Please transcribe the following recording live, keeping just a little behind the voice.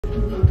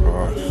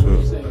He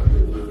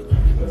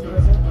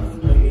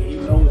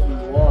knows who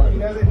you are. He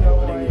doesn't know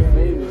who I am.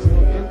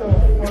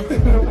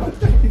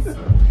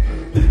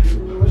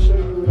 I'll show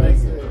you what I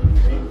said.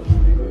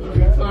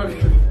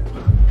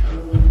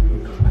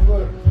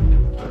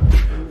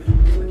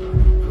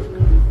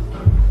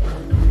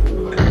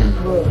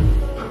 Look.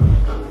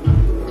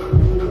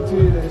 Do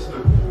that shit.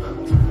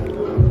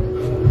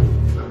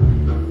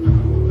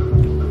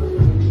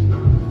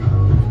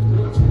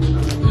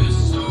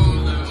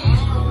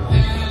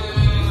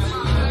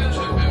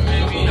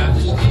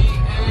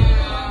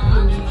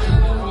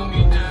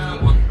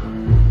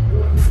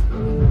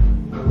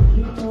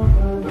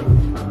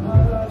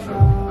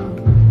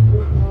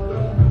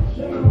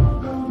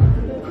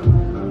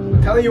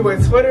 Telling you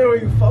what Twitter where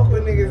you fuck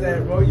with niggas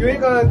at, bro. You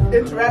ain't gonna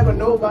interact with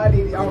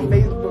nobody on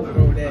Facebook,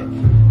 bro. That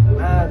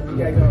nah, you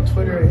gotta go on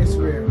Twitter and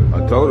Instagram.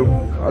 I told him.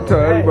 I tell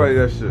everybody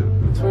that shit.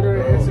 Twitter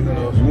and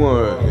Instagram. You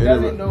want? He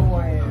doesn't know who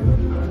I am.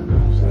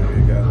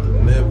 They got the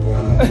nip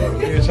on.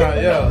 Nigga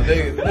trying, yo,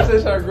 this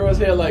is trying to grow his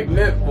hair like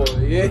Nip, boy.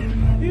 Yeah.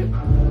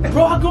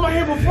 Bro, I grew my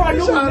hair before I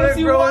knew trying this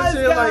to grow his was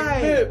hair guy.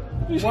 like Nip.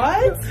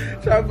 What?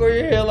 Trying to grow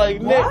your hair like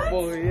Nip, What?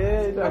 boy.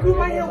 Yeah. I grew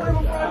my hair way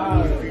before I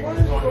knew this.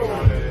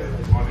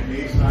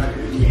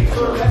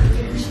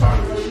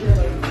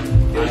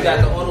 You got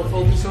the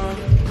autofocus on?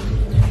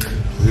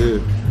 Yeah.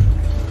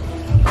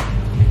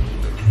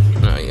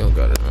 Nah, you don't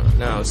got it on.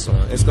 Now it's on.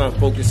 It's gonna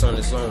focus on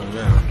its own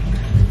now.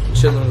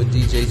 Chilling with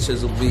DJ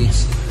Chizzle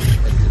Beats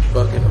at the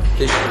fucking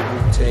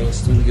official Wu-Tang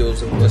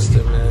Studios in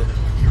Worcester, man.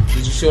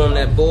 Did you show him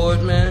that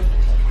board, man?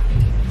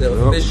 The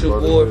official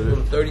board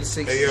from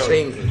 36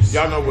 Chambers.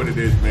 Y'all know what it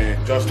is,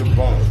 man. Justin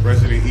Bones,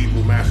 Resident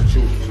Evil,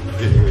 Massachusetts.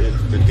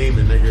 The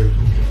demon, nigga.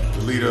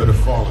 The leader of the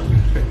fallen.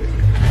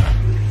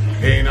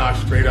 A&R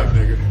straight up,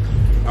 nigga.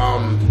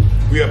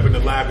 We up in the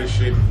lab and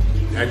shit.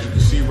 As you can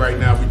see right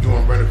now, we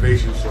doing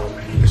renovations, so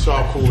it's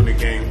all cool in the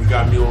game. We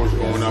got murals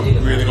going up. We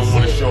really don't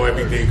want to show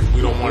everything because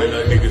we don't want to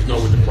let niggas know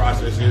what the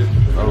process is.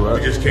 All right.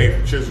 We just came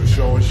from Chizzle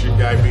Show and shit,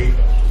 guy B.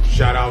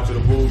 Shout out to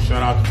the Wu,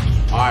 shout out to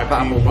RIP,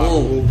 Papa Wu.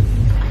 Know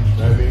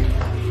what I mean?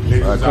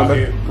 Niggas All right, out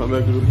here. come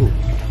back to the booth.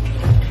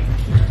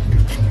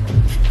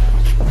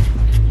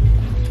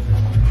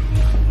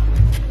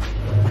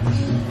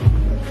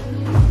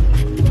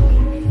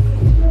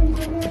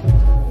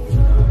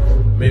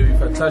 Maybe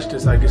if I touch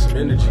this, I get some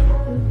energy.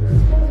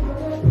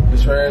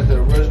 This right here is the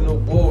original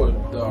board,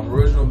 the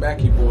original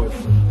Mackie board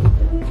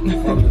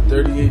from the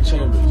 38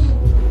 Chambers.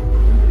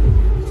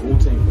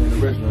 Wu-Tang playing the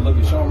original.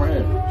 Look, show him right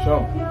here. Show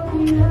him.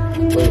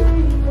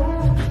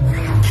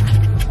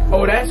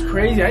 Oh, that's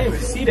crazy. I didn't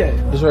even see that.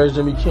 This right is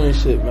Jimmy King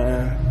shit,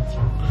 man.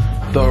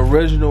 The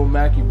original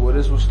Mackie board.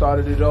 This what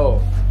started it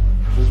all.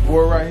 This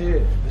board right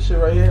here. This shit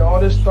right here. All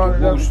this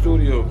started up.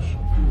 Studios.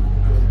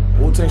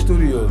 Wu-Tang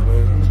Studios,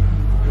 man.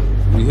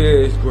 We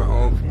here, it's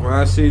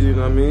grind season, you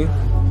know what I mean?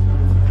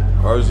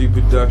 RZ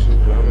Productions, you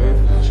know what I mean?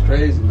 It's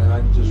crazy, man.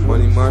 I just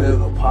really feel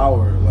the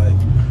power. Like,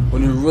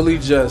 when you really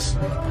just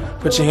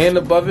put your hand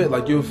above it,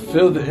 like, you'll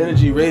feel the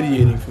energy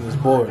radiating from this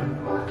board.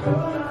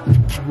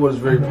 This board is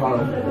very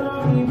powerful.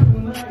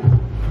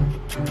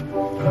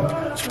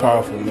 It's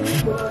powerful, man.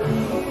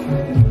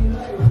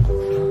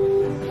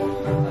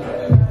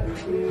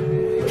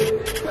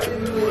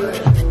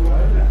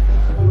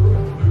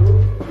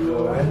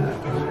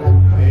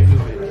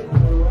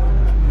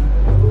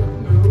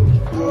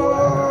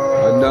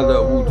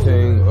 Another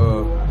Wu-Tang,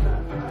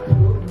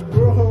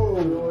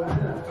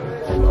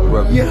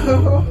 Yo.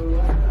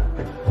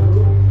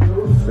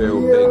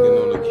 Pharaoh Bacon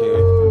on the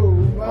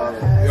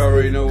can. You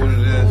already know what it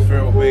is.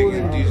 Pharaoh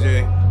Bacon,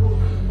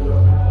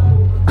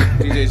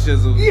 DJ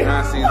Chizzle,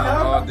 grind season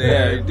all day,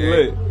 every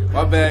day.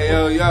 My bad,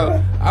 yo,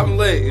 I'm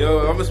late, yo.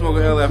 I'm gonna smoke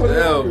an L after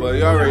L, but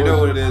you already know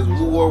what it is.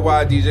 Wu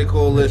Worldwide DJ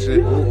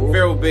Coalition,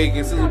 Pharaoh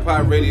Bacon, Sizzle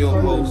Pop Radio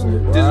host,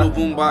 Digital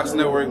Boombox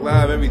Network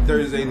live every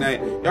Thursday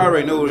night. Y'all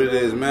already know what it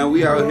is, man.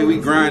 We out here, we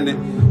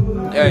grinding.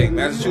 Hey,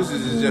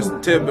 Massachusetts is just the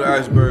tip of the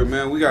iceberg,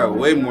 man. We got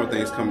way more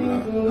things coming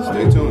up.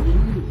 Stay tuned.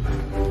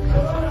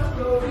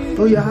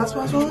 Oh, your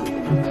hotspot's on?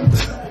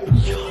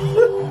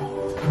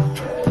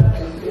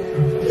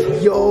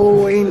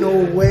 Yo, ain't no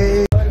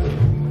way.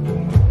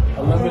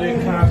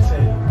 Unlimited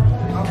content.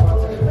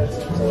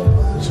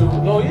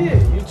 YouTube. No, yeah,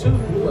 YouTube.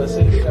 But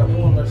say you got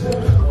more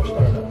messages, more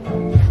startup.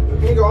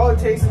 Nigga, all it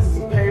takes is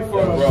pay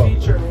for a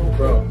feature.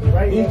 Bro,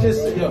 right? He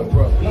just said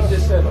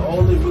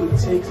all it really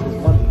takes is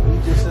money.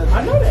 He just said,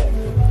 I know that.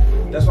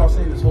 That's what I'm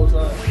saying this whole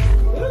time.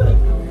 Yeah.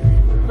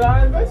 But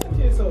I invested in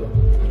yourself.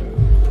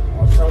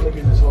 I'm telling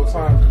niggas this whole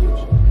time,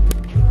 bitch.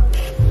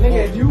 Nigga,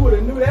 if you would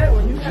have knew that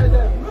when you had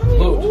that money.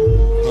 Luch,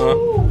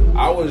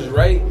 I was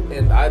right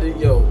and I didn't,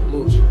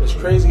 Luch, it's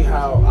crazy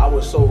how I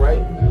was so right.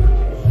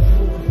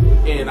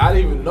 And I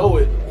didn't even know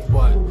it,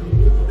 but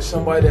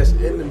somebody that's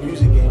in the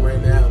music game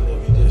right now,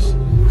 nigga, just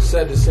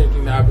said the same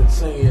thing that I've been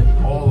saying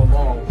all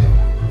along.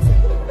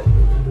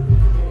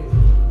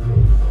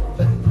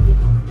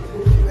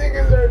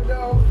 Niggas are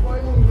dumb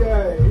funny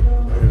guys.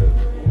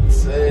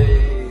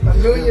 Say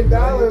 $1 million,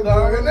 dog.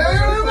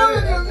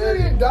 $1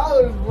 million,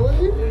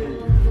 boy.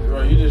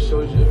 Bro, you just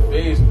showed your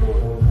face,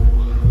 boy.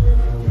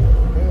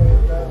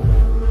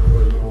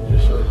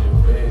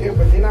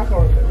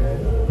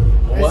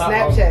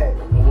 Snapchat.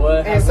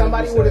 What? And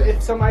somebody would have,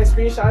 if somebody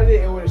screenshotted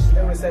it, it would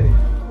have said it.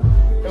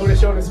 It would have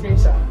shown a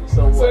screenshot.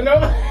 So what? So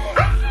nobody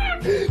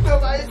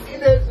seen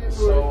that shit.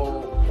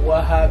 So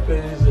what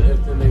happens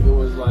if the nigga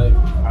was like,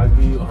 I'll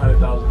give you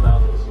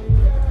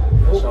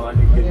 $100,000? That's all I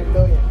can get you.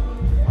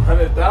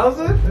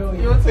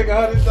 $100,000? You want to take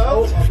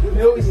 $100,000? $1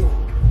 million.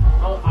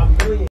 Oh,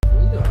 $1 million.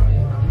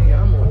 Nigga,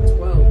 I'm on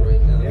 12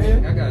 right now.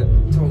 Yeah. I got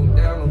toned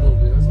down a little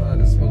bit. That's why I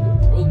just smoked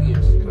a bogey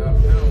and shit. I'm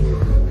down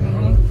with it.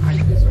 I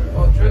get some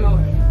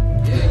adrenaline.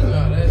 Yeah, you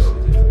know that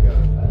shit. I got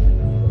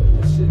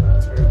that shit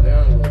turned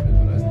down a little bit,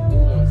 but I do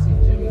want to see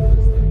Jimmy.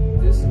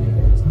 This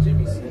nigga, this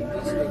Jimmy see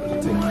this nigga to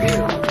take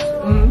care of this.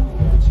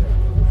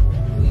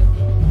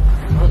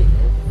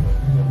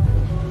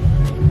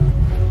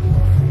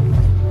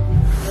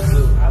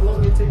 How long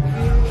did it take to get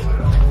here?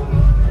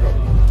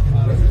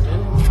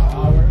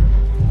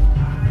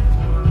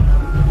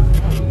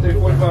 Take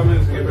 45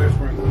 minutes to get back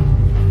spring.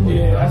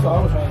 Yeah, that's what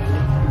I was trying to do.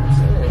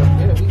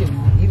 Yeah, we can,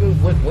 even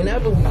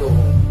whenever we go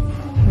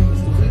home.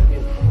 It's the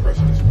weekend.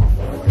 Pressing this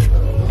motherfucker.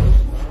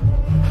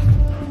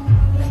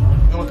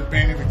 You know what the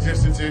bane of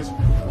existence is?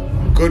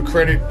 Good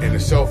credit and a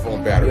cell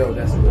phone battery. Yo,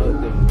 that's another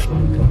thing.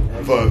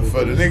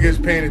 For the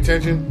niggas paying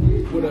attention,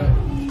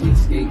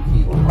 Skate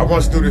key. I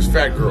once knew this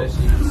fat girl.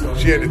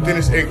 She had the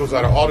thinnest ankles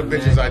out of all the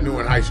bitches I knew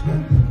in high school. You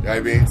know what I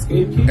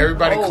mean?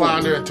 Everybody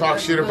clowned her and talked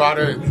shit about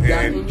her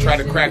and tried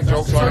to crack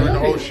jokes on her and the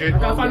whole shit.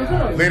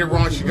 Later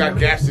on, she got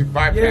gastric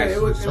bypass.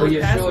 shorty.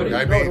 You know what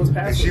I mean?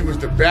 And she was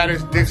the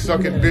baddest dick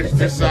sucking bitch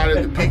this side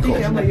of the Pico. You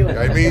know what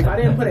I mean?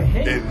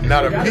 And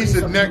not a piece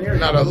of neck,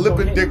 not a lip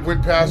of dick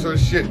went past her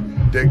shit.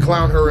 They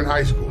clowned her in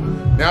high school.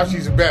 Now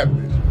she's a bad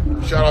bitch.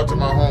 Shout out to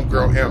my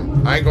homegirl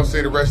M. I ain't gonna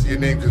say the rest of your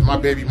name because my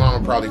baby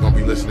mama probably gonna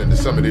be listening to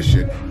some of this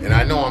shit. And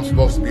I know I'm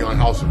supposed to be on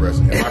house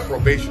arrest. And my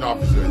probation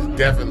officer is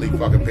definitely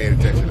fucking paying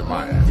attention to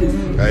my ass.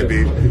 I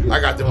mean,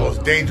 I got the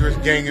most dangerous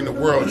gang in the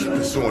world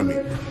pursuing me.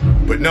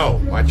 But no,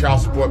 my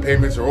child support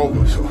payments are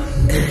over, so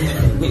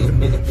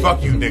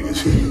fuck you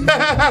niggas.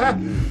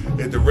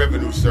 At the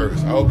revenue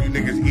service. I hope you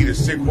niggas eat a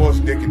sick horse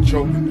dick and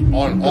choke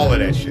on all of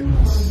that shit.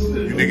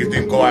 You niggas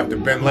didn't go after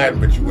Ben Laden,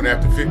 but you went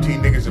after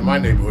 15 niggas in my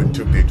neighborhood and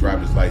took their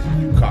driver's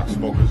license, you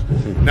cocksmokers.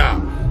 Nah,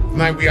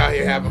 tonight we out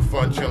here having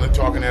fun, chilling,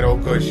 talking that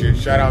old good shit.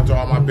 Shout out to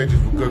all my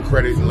bitches with good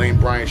credit and Lane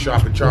Bryant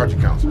shopping charge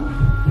accounts.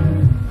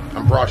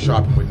 I'm bra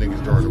shopping with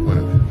niggas during the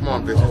winter. Come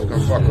on, bitches,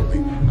 come fuck with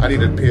me. I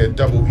need a pair of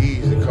double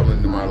E's to come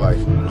into my life.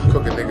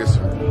 Cooking niggas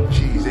some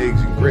cheese,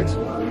 eggs, and grits.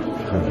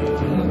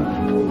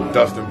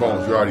 Dust and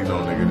Bones, you already know,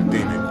 nigga, the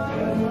demon.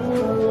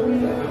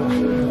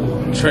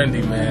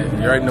 Trendy,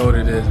 man. You already know what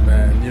it is,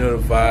 man. You know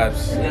the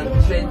vibes.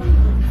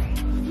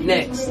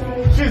 Next.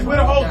 Shit, where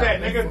the hoes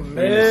at,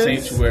 nigga?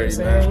 Sanctuary,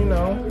 man. You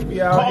know,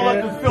 we out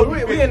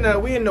here.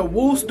 We in the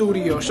Wu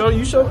studio. Show the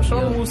Wu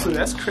studio.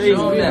 That's crazy.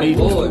 Show We that made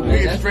board, We man.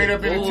 at That's straight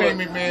up the board.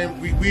 entertainment, man.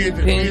 We at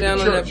the Pin down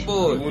on church. that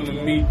board. Want to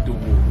meet the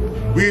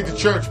Wu. We at the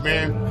church,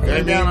 man.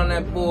 Pin down on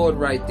that board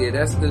right there.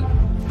 That's the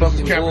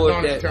fucking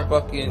board that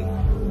fucking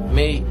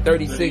made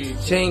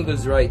 36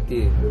 chambers right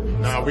there.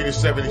 Nah, we the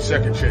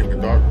 72nd chamber,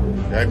 dog.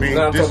 I mean,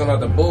 Now I'm talking about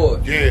the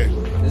board. Yeah.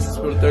 This is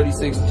from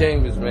 36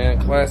 chambers, man.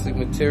 Classic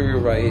material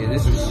right here.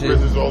 This is shit.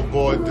 This is old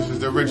board. This is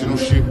the original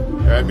shit.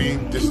 I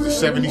mean, this is the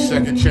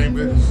 72nd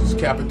chamber. This is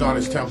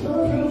Capadonna's temple.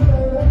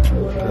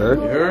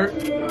 You heard?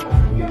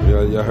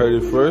 Y'all heard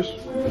it first?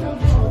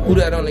 Who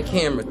that on the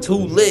camera? Too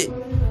Lit.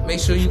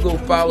 Make sure you go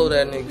follow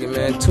that nigga,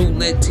 man. Too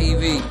Lit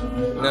TV. You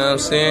know what I'm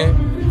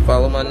saying?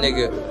 Follow my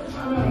nigga.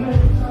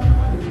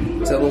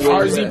 Tell him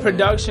where you RZ at.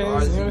 Productions, you know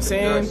what I'm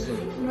saying? Productions.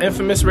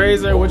 Infamous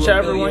Razor,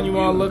 whichever one you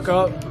want to look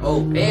up.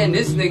 Oh, and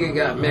this nigga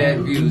got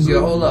mad views.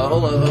 Yo, hold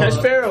up. Catch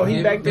Pharaoh,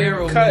 he back there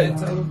Pharaoh, cut.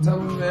 man. Tell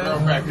him, man.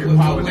 I'm back here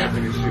power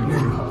napping and shit.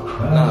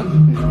 Nah.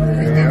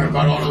 Thinking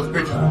about all those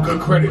bitches with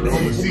good credit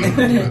overseas.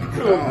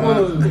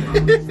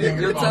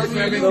 Yo, tell me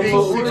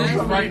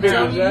you right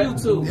now.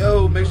 YouTube.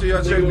 Yo, make sure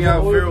y'all check me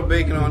out, Pharaoh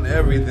Bacon on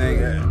everything,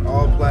 at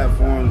all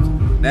platforms.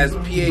 That's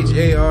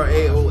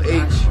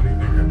PHARAOH.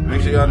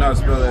 Make sure y'all know how to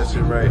spell that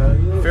shit right.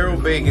 Pharaoh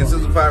Bacon,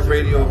 Sizzle 5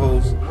 radio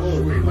host,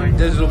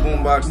 Digital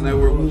Boombox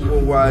Network,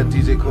 Worldwide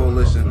DJ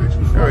Coalition.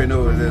 You already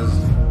know what it is.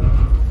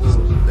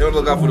 They don't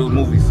look out for those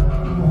movies.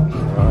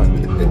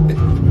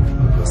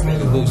 This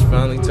nigga Luke's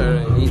finally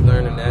turning. He's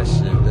learning that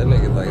shit. That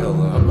nigga like, hold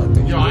on, I'm about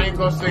to. Yo, I ain't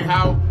gonna say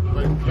how,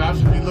 but y'all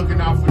should be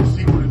looking out for the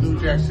sequel to New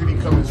Jack City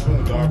coming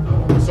soon,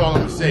 dog. That's all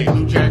I'm gonna say.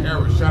 New Jack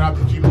era. Shout out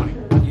to G Money.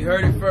 You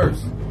heard it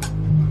first.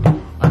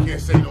 I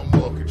can't say no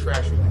more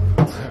contractually.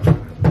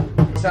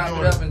 Chop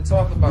it up and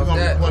talk about We're gonna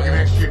that, be plugging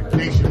man. that shit We're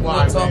nationwide,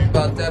 gonna talk man.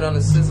 about that on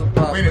the Sizzle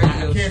Pop Wait a radio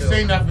minute, I can't show.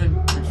 say nothing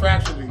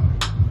contractually.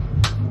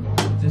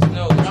 Just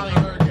know Y'all ain't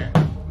heard that.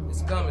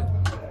 it's coming.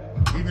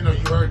 Even though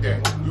you heard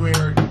that, you ain't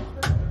heard it.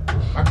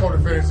 My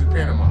co-defendant's in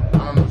Panama. I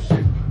don't know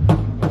shit.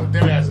 But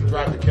them ass to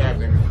drive the cab,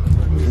 nigga.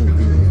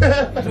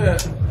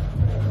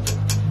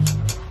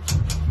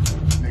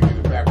 Nigga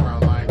in the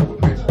background lying to a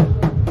bitch.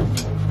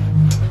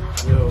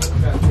 Yo, we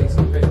gotta take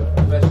some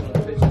professional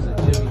pictures of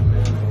Jimmy,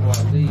 man, before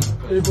I leave.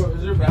 Is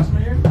there a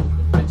basketball here?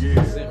 Yeah,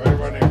 right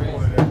around that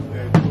corner,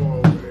 that door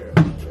over there.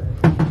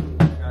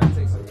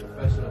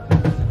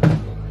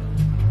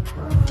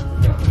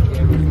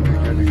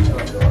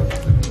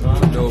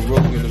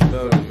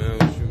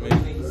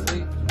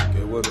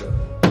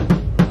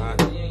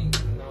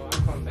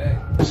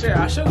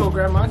 go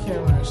grab my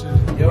camera and shit.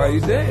 Why you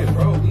saying,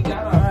 bro? We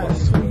got our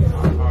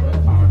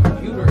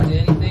computer. Is there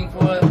anything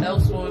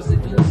else for us to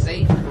do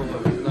safe?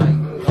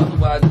 Like,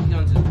 otherwise, we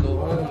gonna just go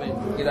home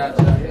and get out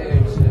your hair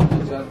and shit.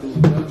 What y'all do?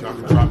 Y'all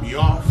can drop me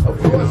off. Of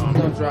course, we're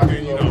gonna drop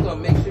you off. We're gonna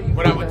make sure you.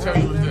 What I would tell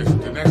you is this: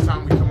 the next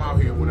time we come out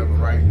here, whatever,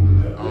 right?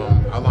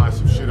 I line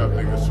some shit up,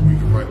 nigga, so we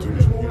can run through,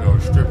 the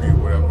strip or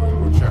whatever,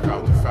 and we'll check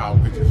out the foul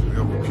bitches with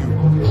ill repute.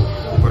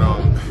 But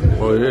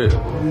oh yeah,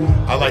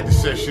 I like to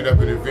set shit up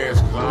in advance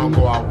because I don't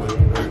go out with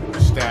the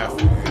staff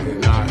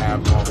and not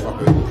have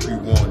motherfuckers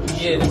pre-warned and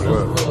shit. Yeah, this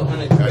was real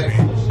unexpected.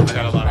 I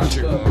got a lot of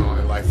shit going on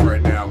in life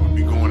right now. We'll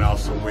be going out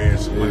somewhere and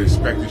some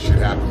unexpected shit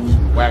happens.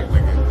 Some whack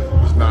nigga.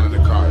 There's none in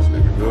the cars,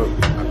 nigga.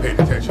 I paid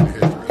attention to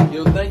history.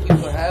 Yo, thank you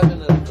for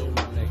having us.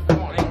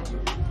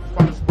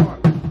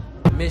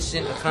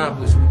 Mission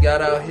accomplished. We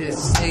got out here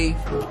safe,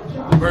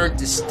 burnt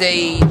the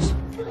stage,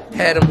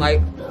 had them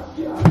like.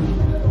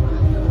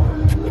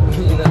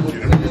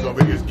 Niggas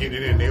over here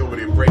getting in, they over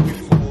there breaking the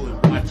pool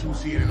and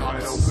Y2C and all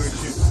that old good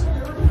shit.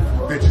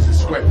 Bitches is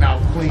sweating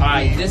out clean.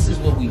 Alright, this is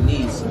what we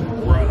need,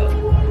 brother.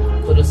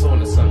 Put us on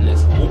to something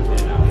that's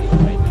open out here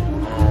right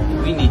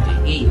now. We need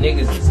to eat.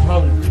 Niggas is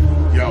hungry.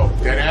 Yo,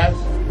 that ass,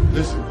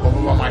 listen,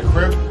 over by my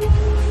crib,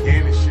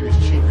 and this shit is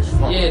cheap as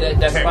fuck. Yeah,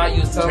 that spot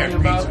you was telling me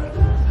about?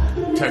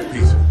 Tech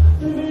pizza.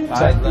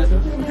 Alright, yeah.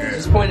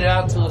 Just point it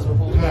out to us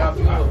before we drop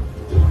you off.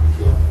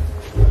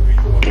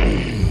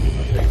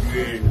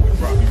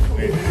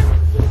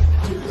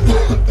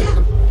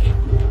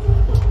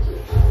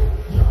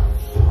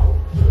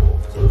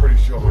 I'm pretty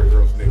sure my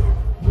girl's naked.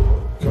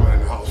 Coming in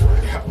the house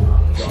right now.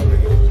 Y'all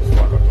niggas just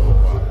fuck up the whole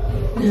vibe.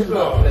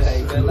 Hey,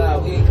 man, nah,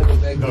 we ain't coming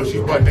back. No, she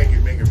butt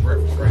naked making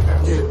breakfast right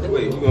now.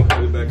 wait, you gonna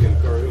put it back in the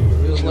car? You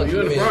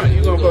in the front,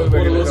 you gonna put it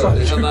back in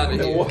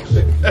the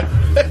car.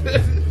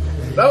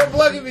 Don't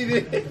blocking me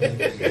then.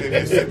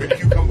 They're sipping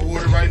cucumber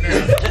water right now.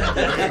 Yeah,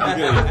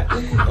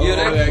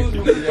 that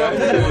cucumber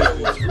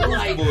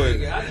like,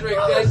 nigga, I drank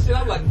that shit.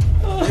 I'm like,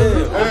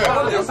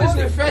 this is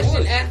the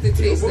refreshing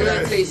aftertaste that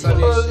I taste on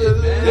this shit,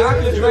 man. I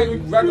can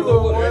drink regular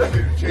water. I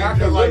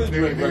can really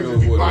drink regular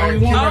water. I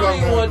don't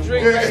even want to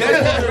drink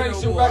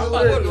regular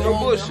water. No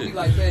bullshit.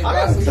 Like, babe,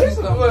 buy some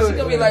cucumber. She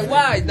gonna be like,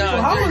 why?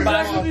 Nah, just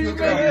buy some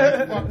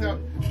cucumber.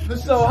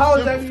 So how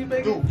is that you make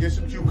it? Dude, get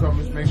some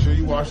cucumbers. Make sure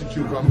you wash the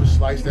cucumbers.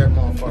 Slice that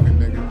motherfucking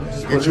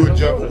nigga. Get you a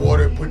jug of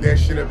water. Put that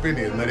shit up in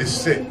there. Let it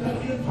sit.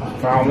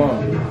 For how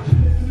long?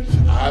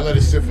 I let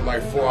it sit for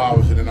like 4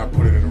 hours and then I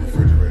put it in the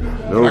refrigerator.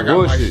 No I got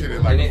bullshit. my shit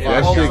in like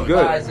That shit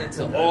good.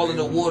 Into all of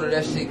the water,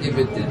 that shit give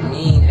it the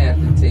mean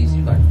aftertaste.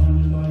 You like,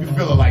 you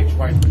feel it like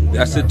twice before.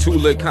 That's a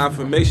 2-lit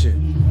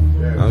confirmation.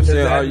 I'm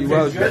saying, are you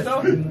out there?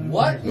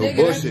 what? No Nigga,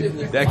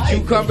 bullshit. That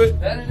cucumber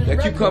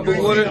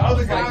water. The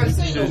other guys,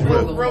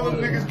 brother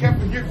niggas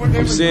kept forgetting what they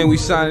I'm was saying we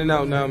signing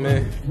out now,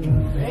 man.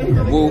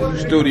 Wu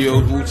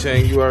Studios,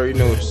 Wu-Tang, you already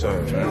know what's up.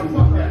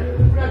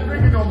 Not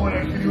drinking no more.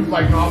 That kid, he was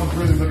like, no, I was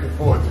really looking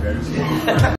forward to that.